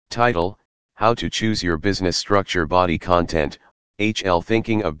Title: How to Choose Your Business Structure. Body content: HL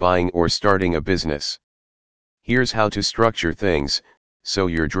thinking of buying or starting a business. Here's how to structure things, so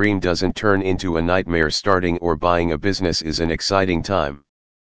your dream doesn't turn into a nightmare. Starting or buying a business is an exciting time.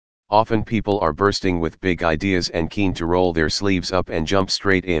 Often people are bursting with big ideas and keen to roll their sleeves up and jump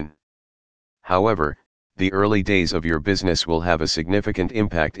straight in. However, the early days of your business will have a significant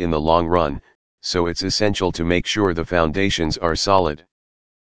impact in the long run, so it's essential to make sure the foundations are solid.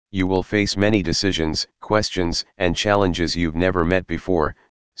 You will face many decisions, questions, and challenges you've never met before,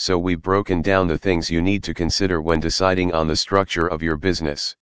 so we've broken down the things you need to consider when deciding on the structure of your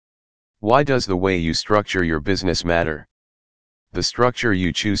business. Why does the way you structure your business matter? The structure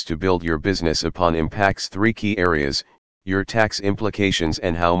you choose to build your business upon impacts three key areas: your tax implications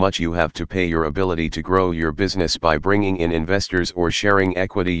and how much you have to pay, your ability to grow your business by bringing in investors or sharing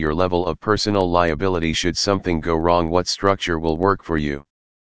equity, your level of personal liability should something go wrong, what structure will work for you.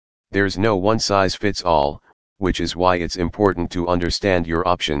 There's no one-size-fits-all, which is why it's important to understand your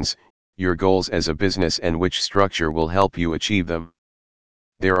options, your goals as a business, and which structure will help you achieve them.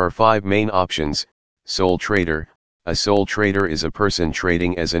 There are 5 main options. Sole trader. A sole trader is a person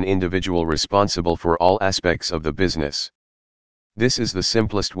trading as an individual responsible for all aspects of the business. This is the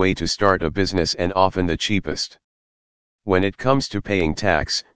simplest way to start a business and often the cheapest. When it comes to paying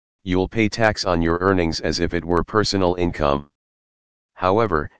tax, you'll pay tax on your earnings as if it were personal income.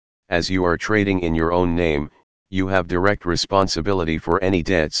 However, as you are trading in your own name, you have direct responsibility for any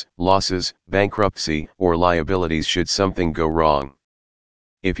debts, losses, bankruptcy, or liabilities should something go wrong.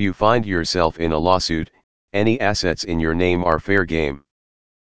 If you find yourself in a lawsuit, any assets in your name are fair game.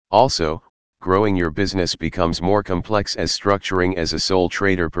 Also, growing your business becomes more complex as structuring as a sole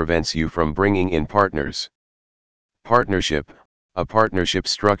trader prevents you from bringing in partners. Partnership. A partnership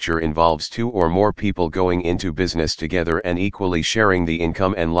structure involves 2 or more people going into business together and equally sharing the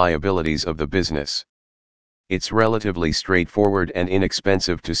income and liabilities of the business. It's relatively straightforward and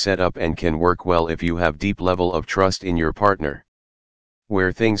inexpensive to set up and can work well if you have deep level of trust in your partner.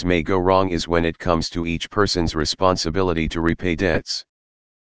 Where things may go wrong is when it comes to each person's responsibility to repay debts.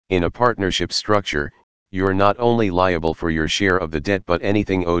 In a partnership structure, you're not only liable for your share of the debt but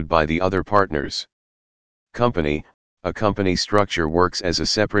anything owed by the other partners. Company. A company structure works as a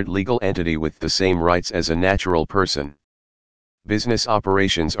separate legal entity with the same rights as a natural person. Business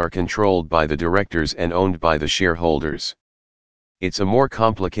operations are controlled by the directors and owned by the shareholders. It's a more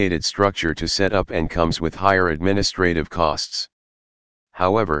complicated structure to set up and comes with higher administrative costs.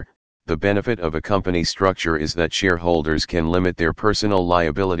 However, the benefit of a company structure is that shareholders can limit their personal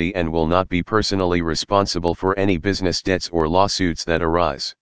liability and will not be personally responsible for any business debts or lawsuits that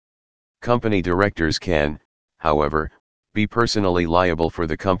arise. Company directors can, however, be personally liable for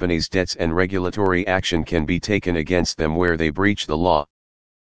the company's debts and regulatory action can be taken against them where they breach the law.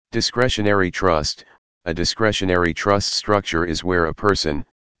 Discretionary trust. A discretionary trust structure is where a person,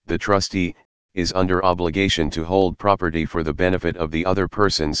 the trustee, is under obligation to hold property for the benefit of the other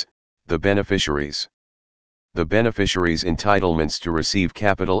persons, the beneficiaries. The beneficiaries' entitlements to receive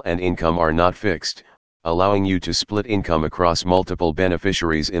capital and income are not fixed, allowing you to split income across multiple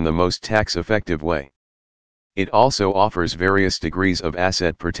beneficiaries in the most tax-effective way. It also offers various degrees of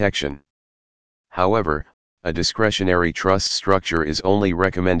asset protection. However, a discretionary trust structure is only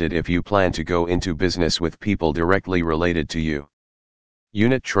recommended if you plan to go into business with people directly related to you.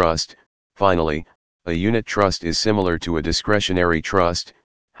 Unit trust. Finally, a unit trust is similar to a discretionary trust,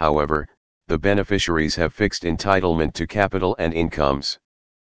 however, the beneficiaries have fixed entitlement to capital and incomes.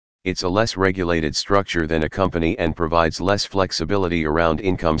 It's a less regulated structure than a company and provides less flexibility around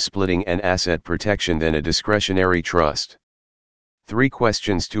income splitting and asset protection than a discretionary trust. 3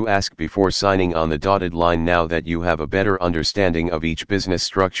 questions to ask before signing on the dotted line. Now that you have a better understanding of each business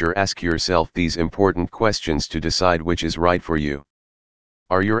structure, ask yourself these important questions to decide which is right for you.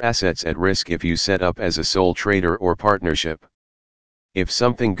 Are your assets at risk if you set up as a sole trader or partnership? If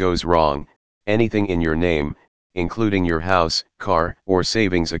something goes wrong, anything in your name, including your house, car, or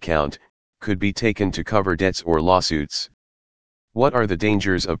savings account, could be taken to cover debts or lawsuits. What are the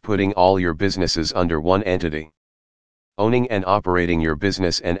dangers of putting all your businesses under one entity? Owning and operating your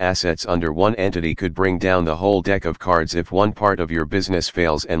business and assets under one entity could bring down the whole deck of cards if one part of your business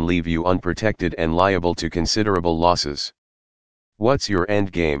fails and leave you unprotected and liable to considerable losses. What's your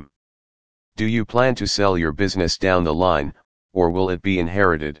end game? Do you plan to sell your business down the line, or will it be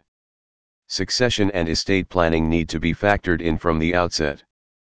inherited? Succession and estate planning need to be factored in from the outset.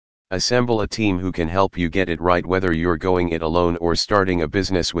 Assemble a team who can help you get it right. Whether you're going it alone or starting a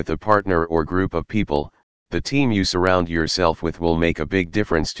business with a partner or group of people, the team you surround yourself with will make a big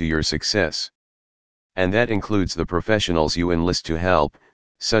difference to your success. And that includes the professionals you enlist to help,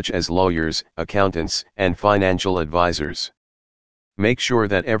 such as lawyers, accountants, and financial advisors. Make sure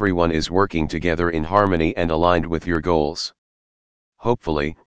that everyone is working together in harmony and aligned with your goals.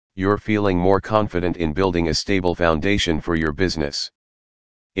 Hopefully, you're feeling more confident in building a stable foundation for your business.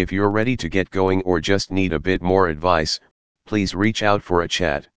 If you're ready to get going or just need a bit more advice, please reach out for a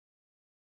chat.